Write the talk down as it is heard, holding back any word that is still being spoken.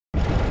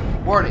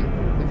Warning,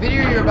 the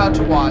video you're about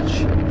to watch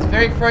is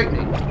very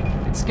frightening.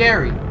 It's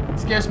scary. It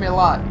scares me a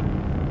lot.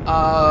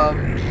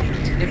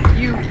 If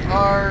you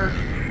are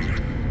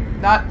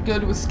not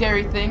good with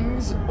scary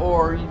things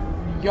or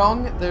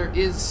young, there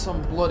is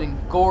some blood and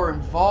gore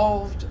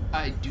involved.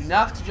 I do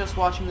not suggest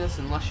watching this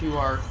unless you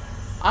are,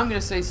 I'm going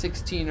to say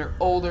 16 or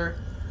older.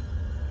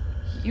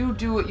 You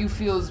do what you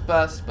feel is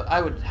best, but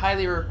I would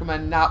highly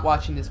recommend not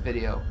watching this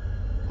video.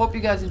 Hope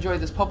you guys enjoyed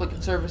this public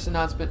and service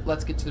announcement.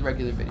 Let's get to the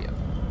regular video.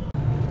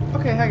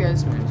 Okay, hi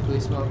guys, my name is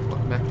Coolisimo.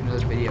 Welcome back to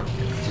another video.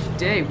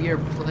 Today we are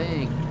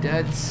playing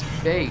Dead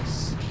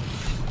Space.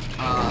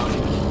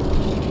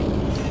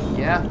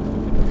 Yeah.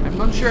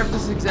 I'm unsure if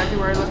this is exactly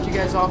where I left you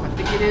guys off. I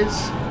think it is.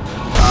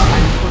 I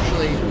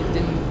unfortunately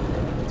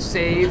didn't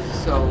save,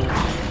 so...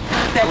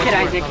 That's it,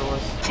 Isaac.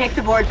 Take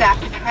the board back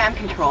to tram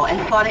control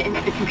and slot it into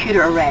the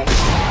computer array.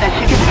 That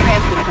should get the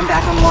transfer to come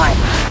back online.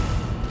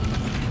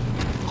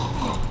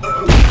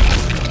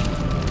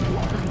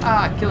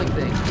 Ah, killing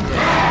things.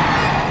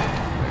 Yeah.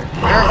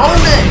 Where hold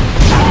it!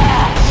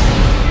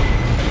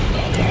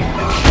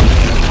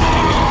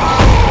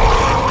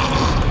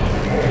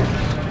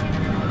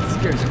 It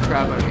scares the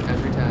crap out of me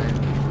every time.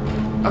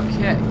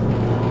 Okay.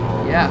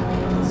 Yeah.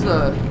 This is a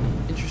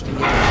interesting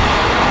game.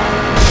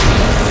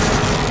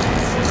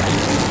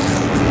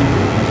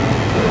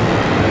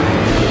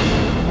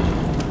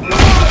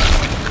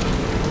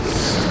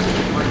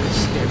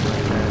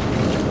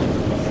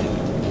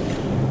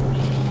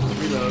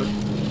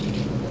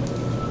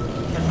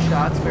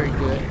 Shots, very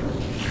good.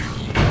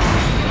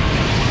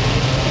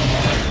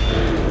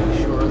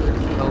 Sure,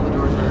 all the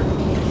doors are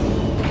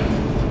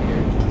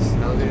here. This is an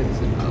elevator, this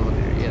is an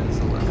elevator. Yeah, this is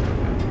the left.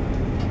 Okay.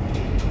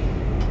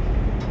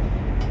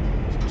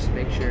 Just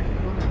make sure. I'm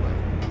going that way.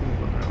 I'm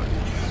going that way.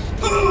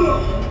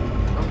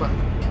 Oh, but.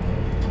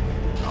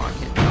 Oh, I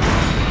can't.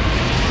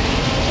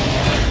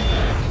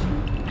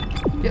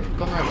 Yep,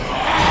 going that way.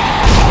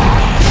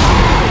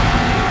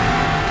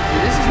 See,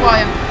 this is why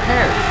I'm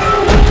prepared.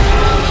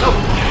 Oh.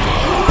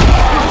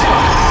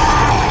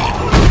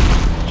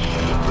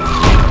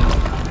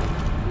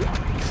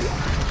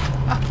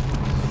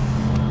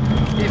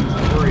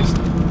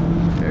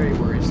 Very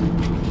worrisome.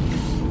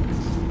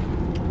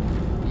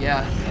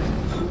 Yeah.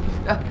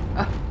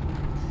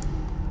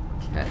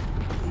 Okay.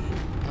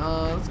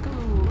 Let's go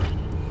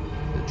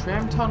the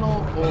tram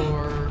tunnel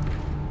or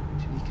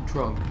to the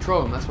control room.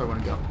 Control room, that's where I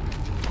want to go.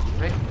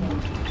 Right?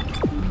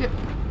 Yep.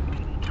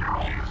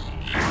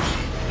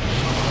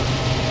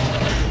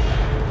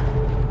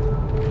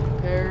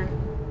 Prepared.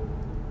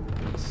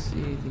 Let's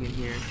see anything in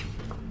here.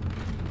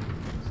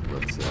 So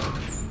let's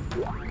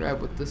grab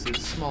what this is.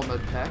 Small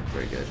med pack.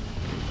 Very good.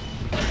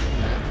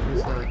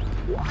 There's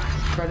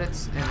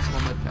credits and a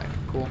small med pack.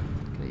 Cool.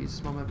 Can I use a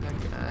small med pack?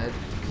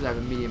 Because I have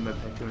a medium med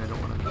pack too and I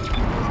don't want to.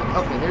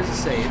 Okay, there's a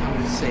save. I'm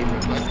going to save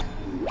real quick.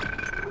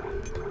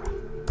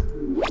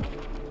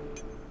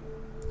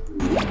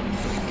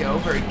 There we go.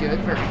 Very good.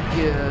 Very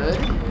good.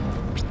 I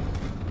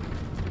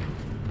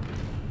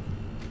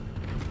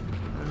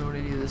don't know what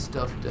any of this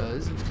stuff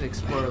does. I'm just going to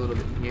explore a little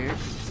bit in here. It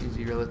seems to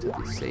be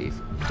relatively safe.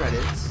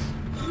 Credits,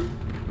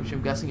 which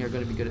I'm guessing are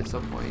going to be good at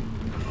some point.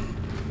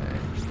 Okay.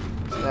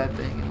 So that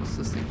thing, and what's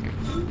this thing here?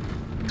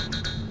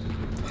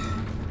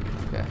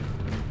 Okay.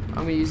 I'm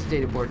going to use the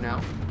data board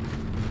now.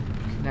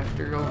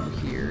 Connector over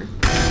here.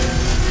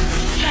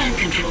 Tram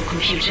control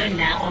computer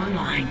now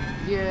online.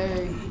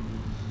 Yay.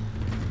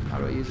 How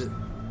do I use it?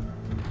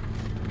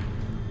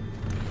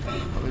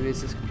 Oh, maybe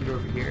it's this computer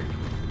over here.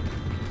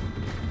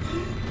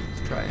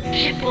 Let's try it.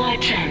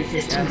 Shipwide tram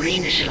system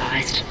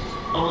reinitialized.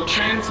 All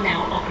trams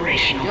now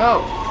operational.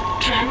 Go!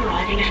 Tram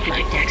arriving at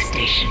flight deck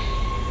station.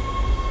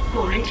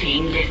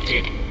 Quarantine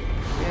lifted.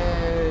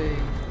 Yay.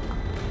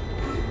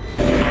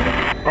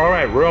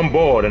 Alright, we're on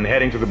board and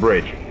heading to the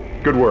bridge.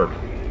 Good work.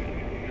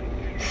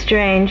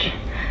 Strange.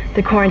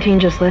 The quarantine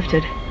just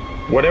lifted.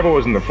 Whatever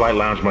was in the flight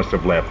lounge must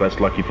have left. That's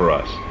lucky for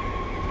us.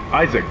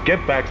 Isaac,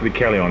 get back to the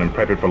Kellion and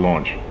prep it for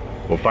launch.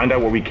 We'll find out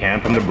what we can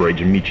from the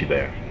bridge and meet you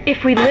there.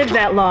 If we live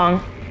that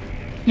long,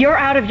 you're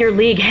out of your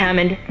league,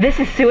 Hammond. This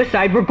is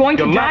suicide. We're going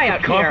to die out here. Your lack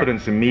of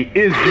confidence in me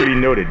is duly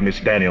noted, Miss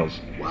Daniels.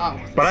 Wow.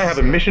 But I have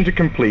a mission to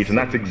complete, and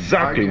that's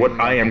exactly what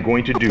I am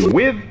going to do,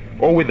 with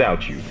or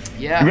without you.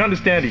 Yeah. We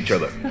understand each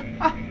other.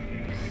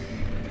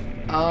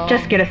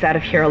 Just get us out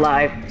of here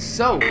alive.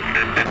 So,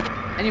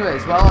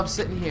 anyways, while I'm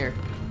sitting here,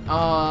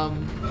 I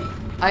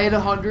hit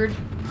 100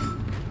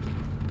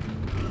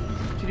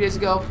 2 days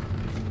ago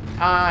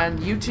on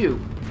YouTube.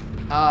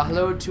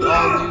 Hello to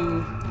all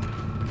new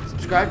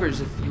subscribers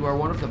if you are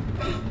one of them.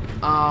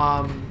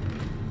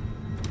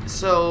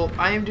 So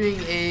I am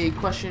doing a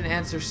question and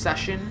answer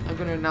session. I'm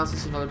going to announce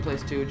this in another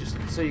place too, just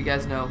so you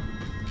guys know.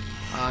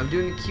 I'm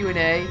doing a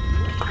Q&A,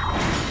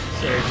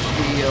 so just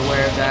be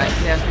aware of that. You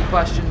can ask me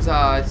questions,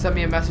 send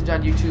me a message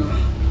on YouTube,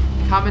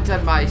 comment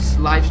on my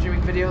live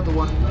streaming video, the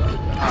one,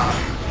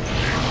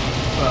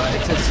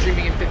 it says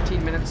streaming in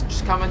 15 minutes.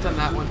 Just comment on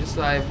that one, just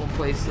so I have one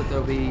place that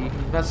there'll be. You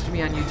can message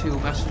me on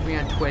YouTube, message me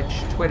on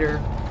Twitch,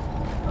 Twitter,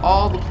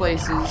 all the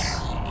places.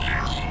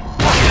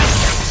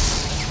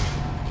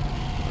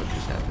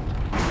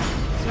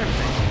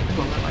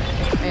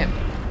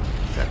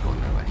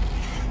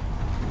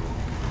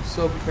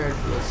 so prepared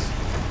for this.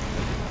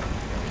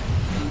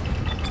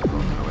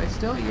 Going our way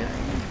still? Yeah.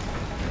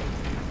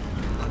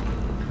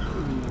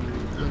 Ooh,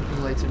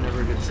 blinking lights are never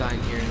a good sign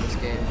here in this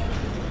game.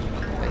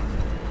 Like,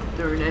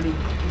 they're in any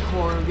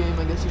horror game,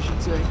 I guess I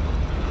should say.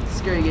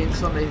 Scary Game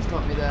Sunday has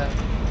taught me that.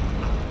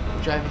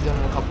 Which I haven't done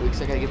in a couple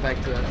weeks. I gotta get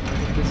back to that.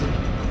 I've been busy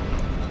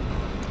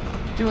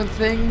doing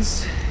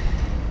things.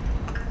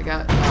 I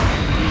got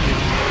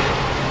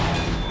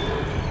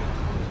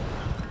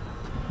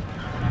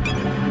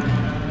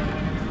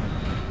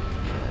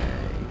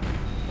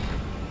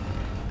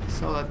I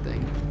saw that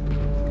thing.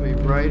 It's gonna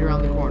be right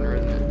around the corner,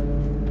 isn't it?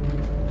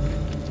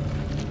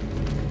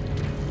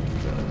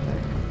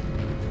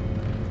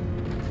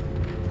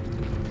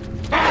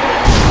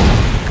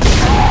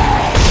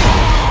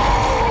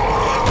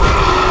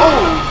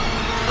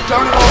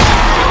 Darn it all!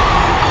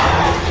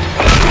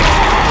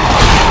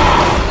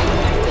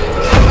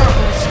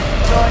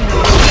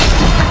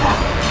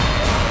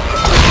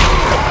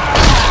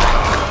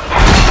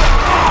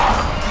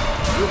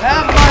 You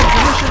have my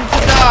permission to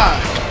die!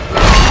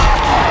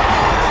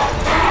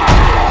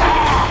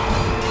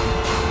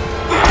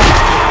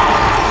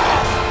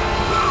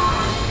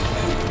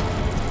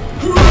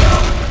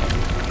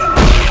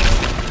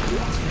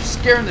 You're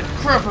scaring the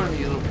crap out of me,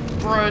 you little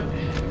brat.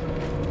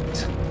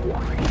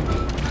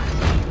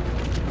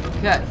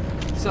 Okay,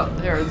 so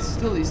there's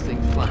still these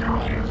things flying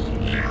around.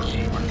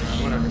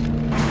 Whatever.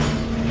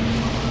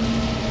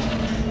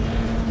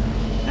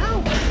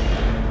 No!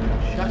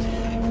 Shut.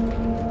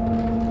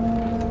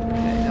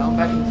 Okay, now I'm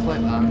back in the flight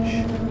lounge.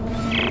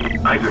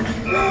 Isaac,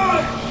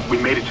 we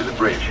made it to the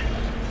bridge.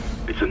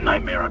 It's a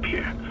nightmare up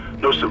here.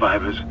 No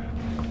survivors.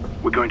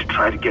 We're going to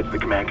try to get to the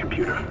command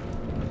computer.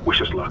 Wish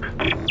us luck.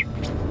 Okay.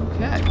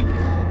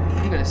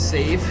 I'm gonna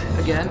save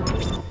again.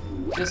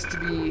 Just to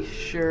be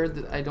sure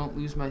that I don't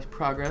lose my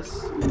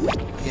progress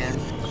again.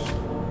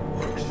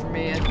 Works for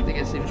me. I think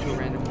I saved it to a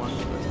random one.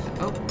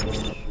 Oh.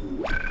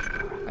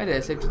 I did. I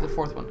saved it to the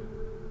fourth one.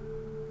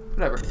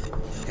 Whatever.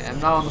 Okay, I'm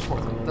not on the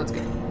fourth one. That's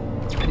good. I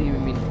didn't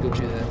even mean to go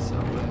do that, so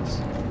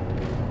whatevs.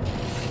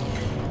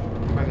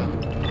 Where am I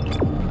going?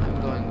 I'm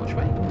going which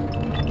way?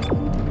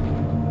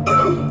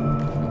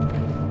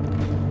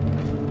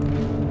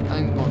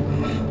 I'm going.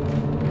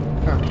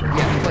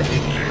 Yeah, flight.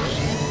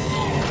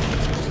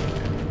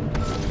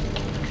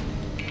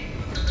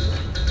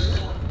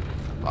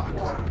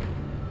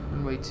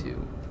 Runway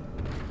 2.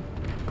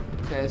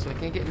 Okay, so I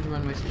can't get into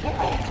runway 2.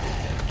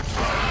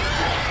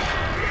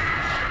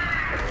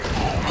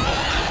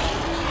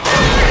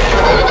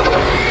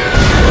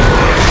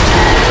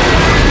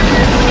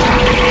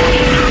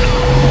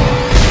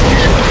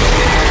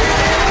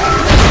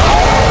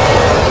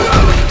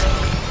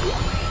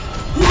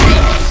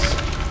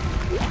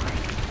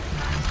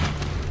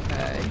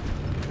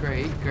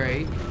 Okay,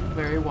 great.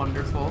 Very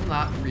wonderful.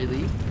 Not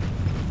really.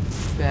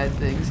 Bad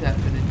things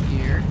happen in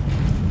here.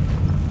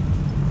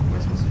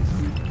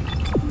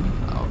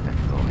 Oh, okay,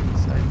 going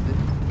inside the...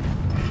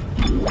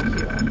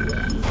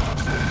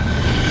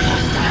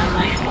 Hostile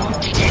life form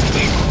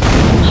detected.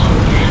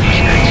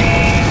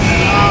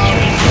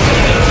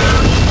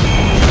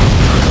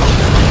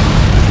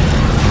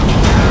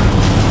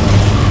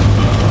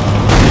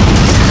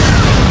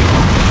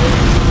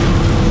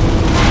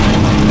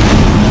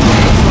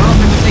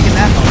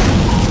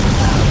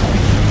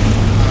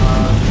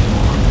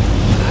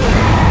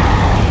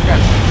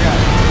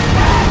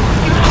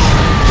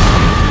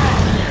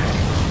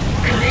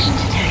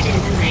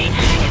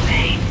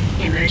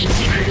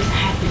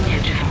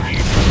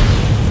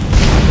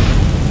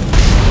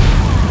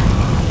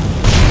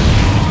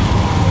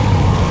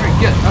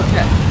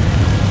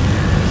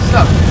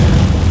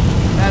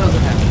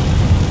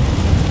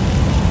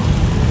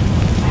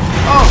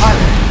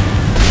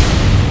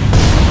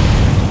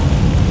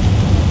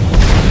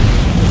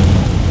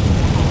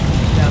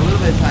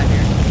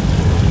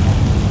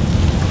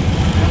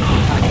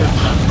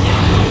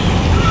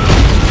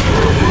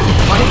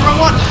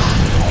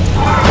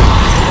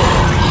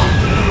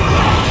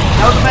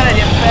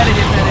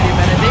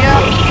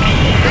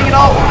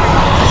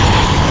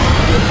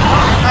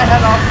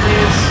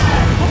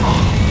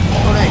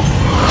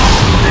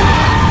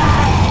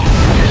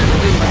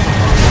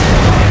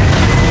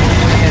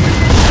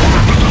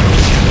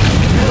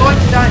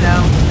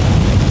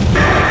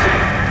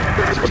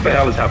 What the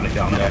hell is happening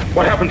down there?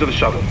 What happened to the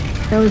shuttle?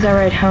 That was our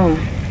ride home.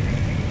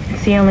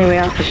 It's the only way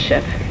off the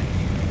ship.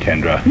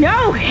 Kendra.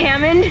 No,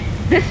 Hammond!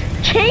 This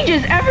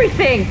changes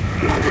everything!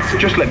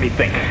 Just let me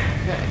think.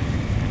 Okay.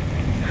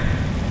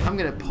 I'm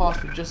gonna pause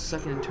for just a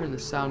second and turn the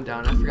sound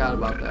down. I forgot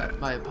about that.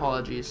 My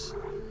apologies.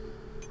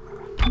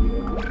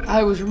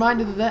 I was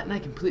reminded of that and I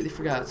completely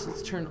forgot. So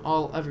let's turn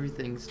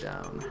everything's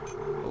down.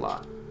 A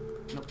lot.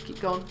 Nope,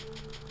 keep going.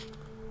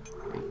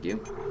 Thank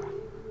you.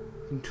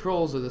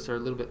 Controls of this are a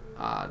little bit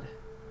odd.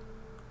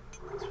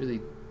 It's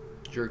really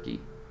jerky.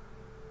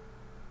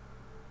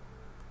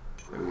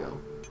 There we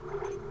go.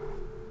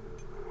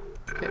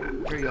 Okay,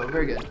 there we go.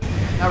 Very good.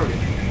 Now we're good.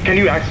 Can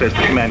you access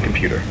the command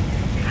computer?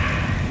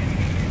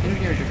 I didn't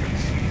hear a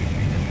difference.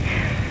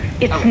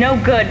 It's no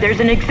good. There's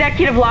an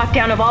executive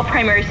lockdown of all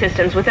primary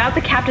systems. Without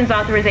the captain's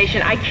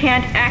authorization, I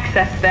can't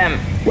access them.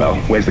 Well,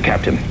 where's the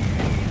captain?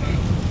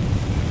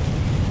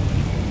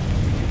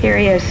 Here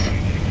he is.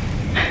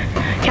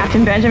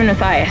 Captain Benjamin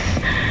Mathias.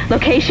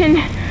 Location,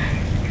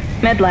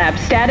 med lab.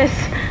 Status,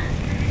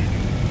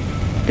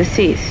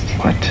 deceased.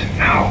 What?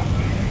 How?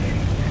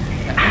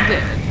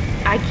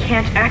 I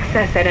can't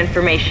access that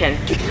information.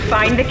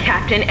 Find the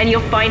captain and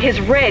you'll find his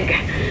rig.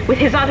 With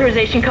his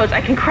authorization codes,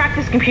 I can crack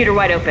this computer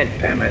wide open.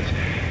 Damn it.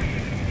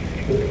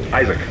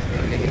 Isaac,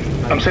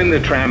 I'm sending the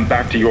tram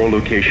back to your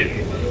location.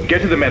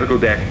 Get to the medical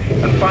deck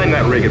and find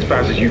that rig as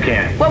fast as you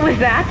can. What was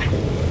that?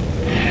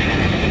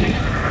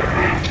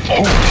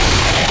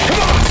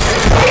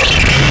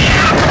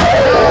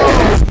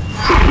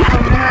 Oh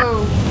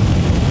no!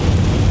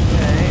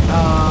 Okay,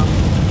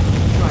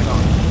 where am I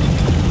going?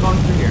 I'm going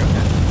through here,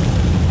 okay.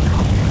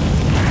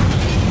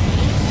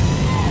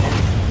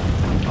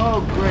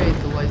 Oh great,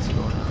 the lights are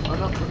going on. Oh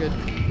no, we're good.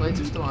 Lights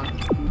are still on.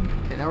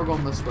 Okay, now we're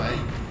going this way.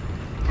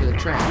 To the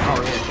tram.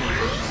 Oh yeah, train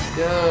station. Let's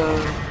go.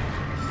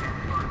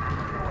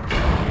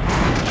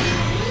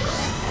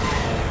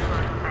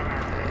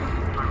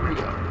 Here we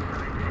go.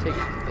 Take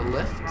the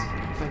lift.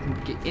 If I can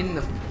get in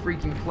the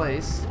freaking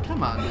place.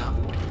 Come on now.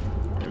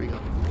 There we go.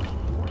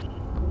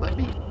 Let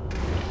me.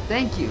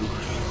 Thank you.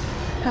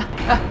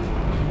 Let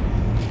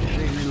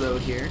me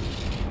reload here.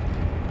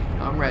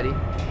 I'm ready.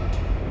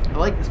 I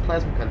like this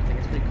plasma cutter thing.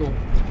 It's pretty cool.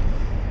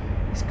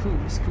 It's cool.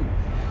 It's cool.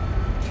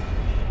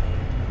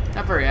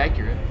 Not very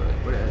accurate, but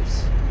what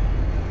else?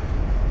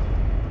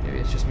 Maybe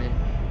it's just me.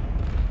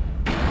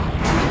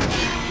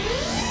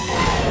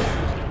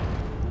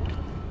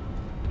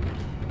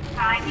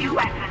 Find new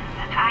weapons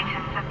and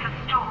items at the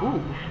store.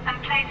 Ooh. And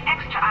place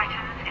extra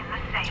items in the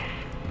safe.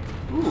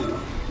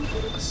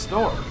 Ooh. A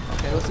store.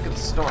 Okay, let's look at the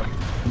store.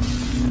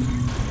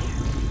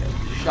 Okay,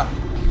 shop.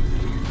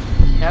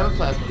 Have a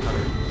plasma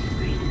cutter.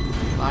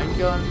 Mine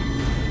gun.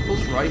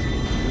 Pulse rifle.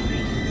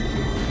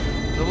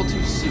 Level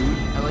 2 suit.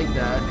 I like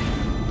that.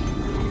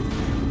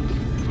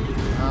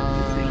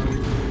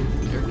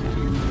 Air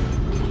cannon.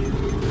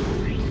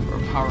 Or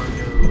power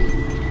node.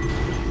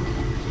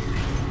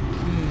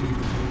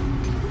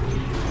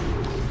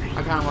 I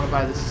kind of want to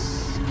buy this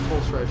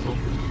pulse rifle.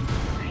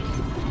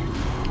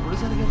 What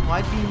is that again?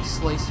 Wide beam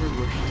slicer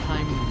with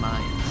timing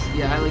mines.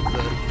 Yeah, I like the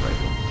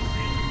rifle.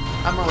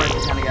 I'm a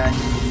rifle kind of guy.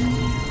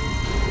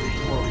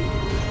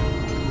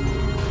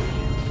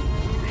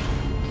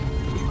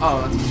 Oh,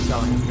 that's for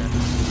selling. Okay.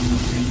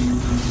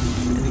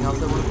 Anything else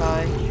I want to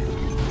buy?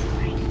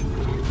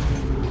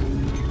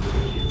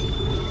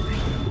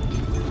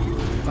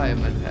 Buy a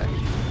med pack.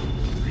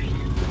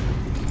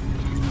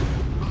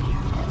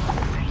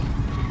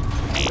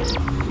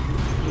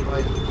 What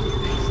is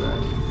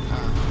that?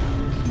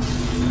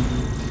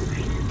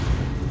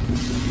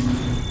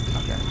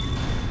 Okay.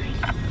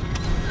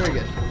 Very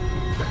good.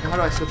 Now how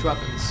do I switch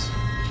weapons?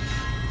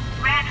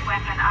 Red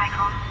weapon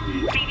icon.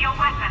 Mean your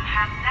weapon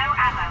has no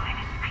ammo in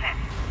its clip.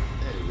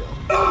 There you go.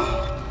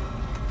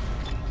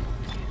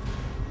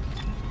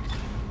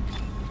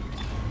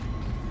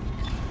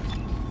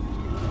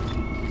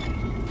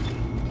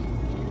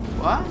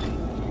 What?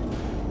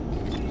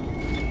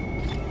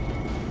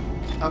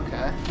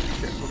 Okay,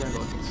 sure, we're gonna go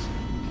with this.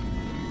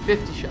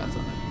 50 shots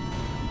on it.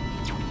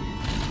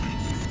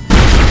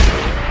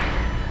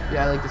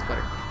 Yeah, I like this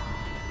better.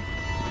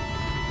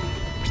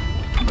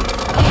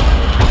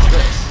 What's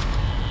this?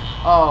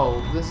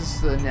 Oh, this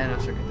is the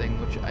nanocircuit thing,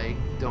 which I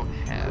don't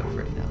have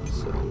right now,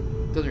 so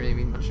it doesn't really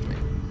mean much to me.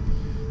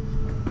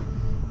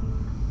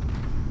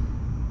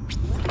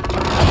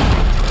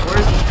 Where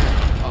is this thing?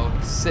 Oh,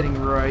 it's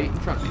sitting right in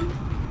front of me.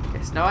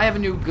 Okay, so now I have a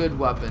new good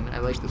weapon. I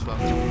like this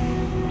weapon.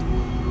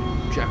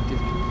 Objective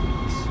complete.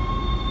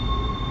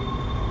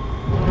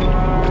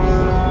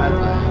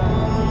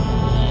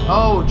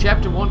 Oh,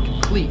 chapter 1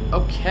 complete.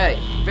 Okay,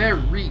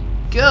 very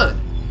good.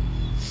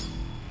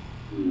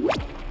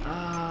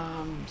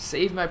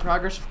 Save my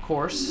progress, of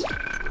course.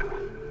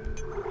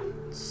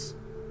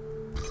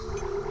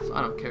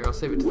 I don't care. I'll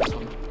save it to this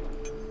one.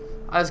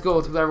 I just go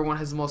with whatever one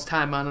has the most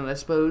time on it, I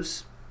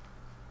suppose.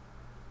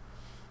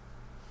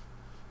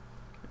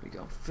 There we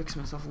go. Fix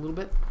myself a little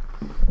bit.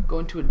 Go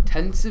into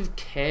intensive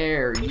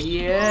care.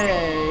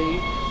 Yay!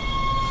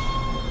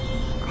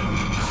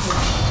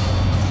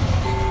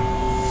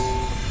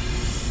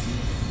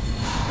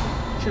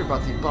 Should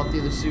have bought the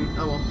other suit.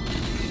 Oh well.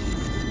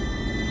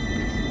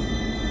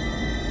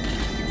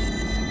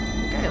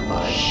 Guy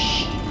alive.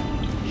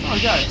 Oh,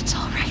 God. It's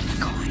all right,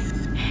 McCoy.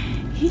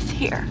 He's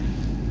here.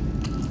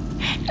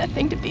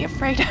 Nothing to be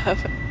afraid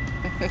of.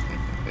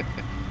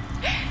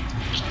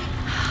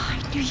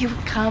 I knew you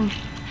would come.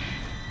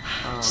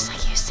 Just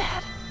like you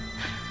said.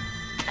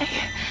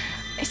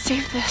 I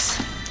saved this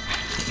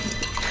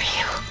for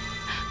you.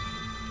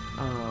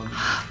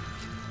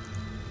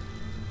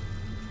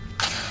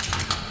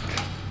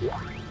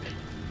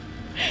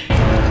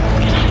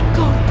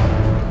 Go.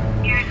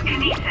 Use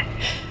kinesis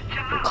to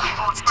move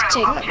or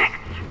throw objects.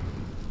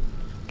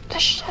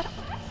 Just shut up.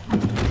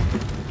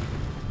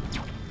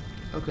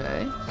 Okay,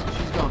 so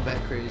she's going going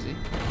back crazy.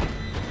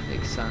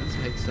 Makes sense,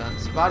 makes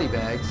sense. Body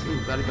bags.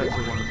 Ooh, body bags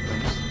are one of the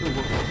things. Ooh,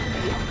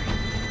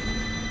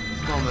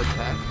 small med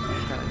pack.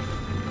 Okay.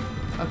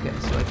 Okay,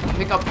 so I can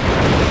pick up this.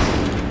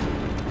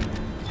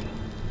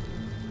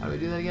 How do we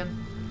do that again?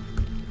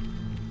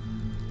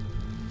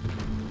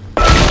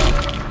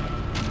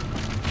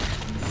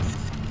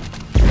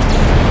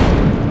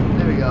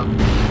 There we go.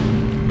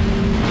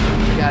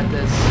 I got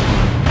this.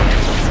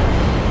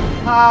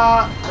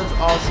 Ah, that's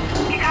awesome.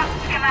 Pick up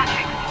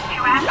schematics to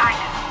add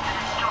items to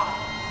the store.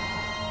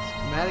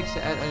 Schematics to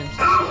add items to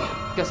the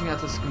store. Guessing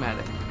that's a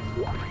schematic.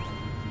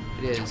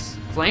 It is.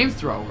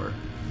 Flamethrower.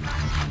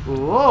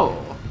 Whoa.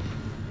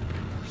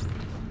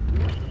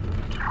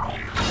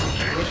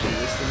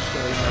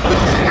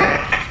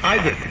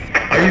 Isaac,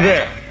 are you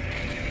there?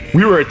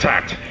 We were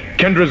attacked.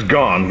 Kendra's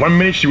gone. 1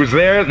 minute she was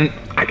there, and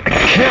I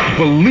can't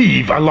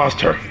believe I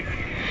lost her.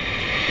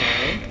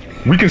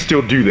 We can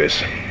still do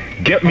this.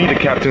 Get me the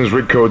captain's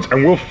rig codes,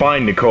 and we'll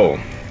find Nicole.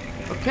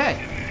 Okay.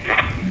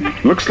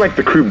 Looks like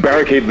the crew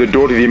barricaded the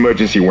door to the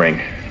emergency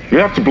wing.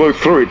 We'll have to blow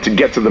through it to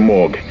get to the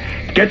morgue.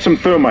 Get some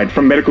thermite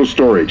from medical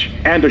storage,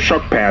 and a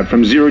shock pad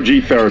from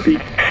zero-G therapy.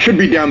 Should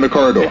be down the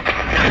corridor.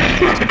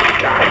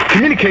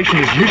 Communication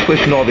is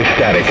useless in all this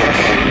static.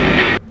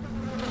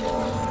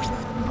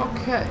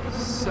 Okay,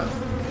 so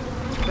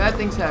bad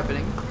things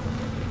happening.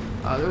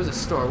 There was a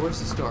store. Where's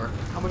the store?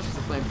 How much is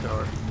the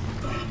flamethrower?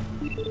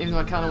 Even though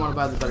I kind of want to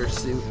buy the better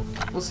suit.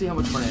 We'll see how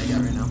much money I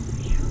got right now.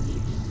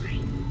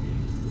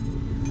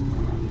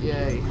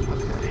 Yay.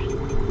 Okay.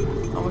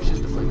 How much is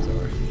the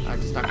flamethrower?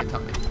 It's not gonna tell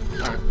me.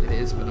 Alright, it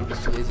is, but I'm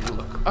just too lazy to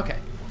look. Okay.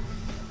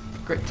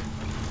 Great.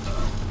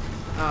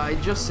 I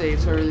just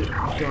saved, so I really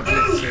don't need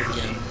to save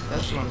again.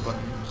 That's the wrong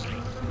button.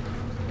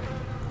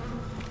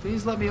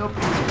 Please let me open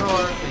this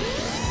door. Thank you.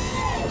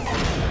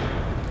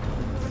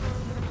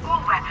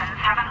 All weapons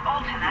have an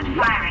alternate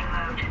firing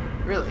mode.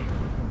 Really?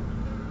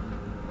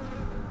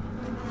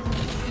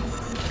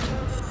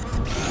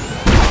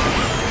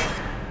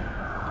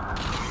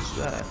 What's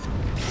that?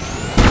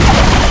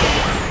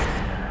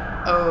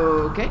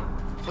 Okay.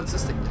 What's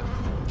this thing do?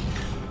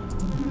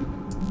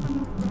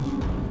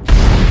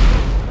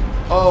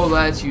 Oh,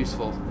 that's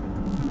useful.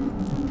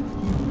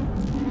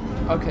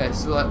 Okay,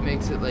 so that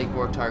makes it like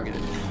more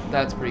targeted.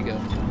 That's pretty good.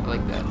 I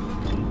like that.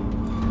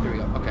 Here we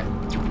go. Okay.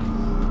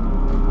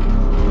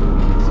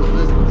 So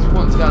this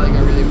one's got like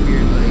a really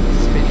weird like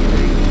spinny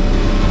thing.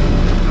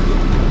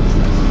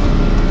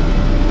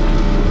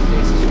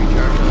 Stasis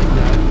recharge, I like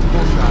that.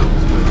 Full shot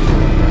was good.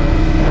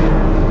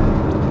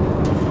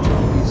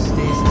 Use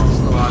stasis to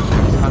slow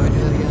objects. How do I do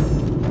that again?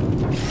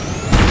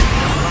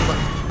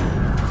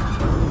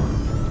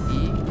 E?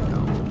 No.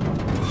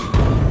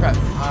 Crap.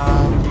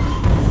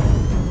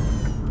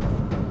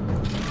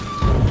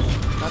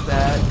 Not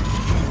that.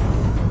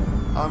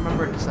 I'll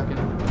remember it in a second.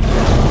 No,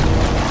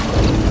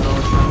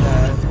 it's not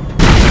that.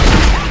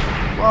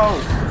 Whoa!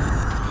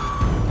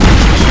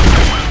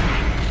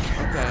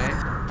 Okay.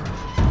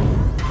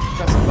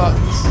 Pressing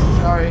buttons.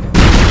 Sorry.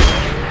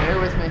 Bear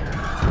with me.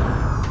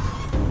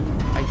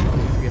 I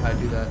completely forget how to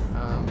do that.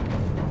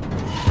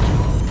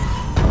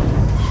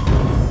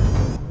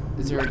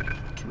 Is there a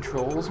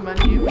controls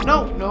menu?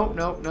 No! No!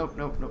 No! No!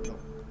 No! No! No!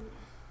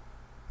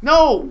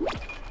 No!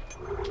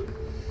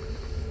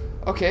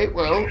 Okay,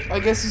 well, I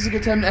guess this is a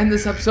good time to end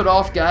this episode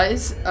off,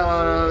 guys.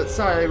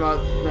 Sorry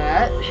about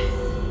that.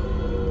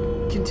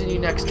 Continue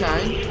next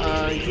time.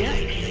 Yeah.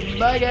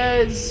 Bye,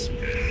 guys.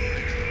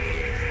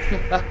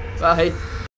 Bye.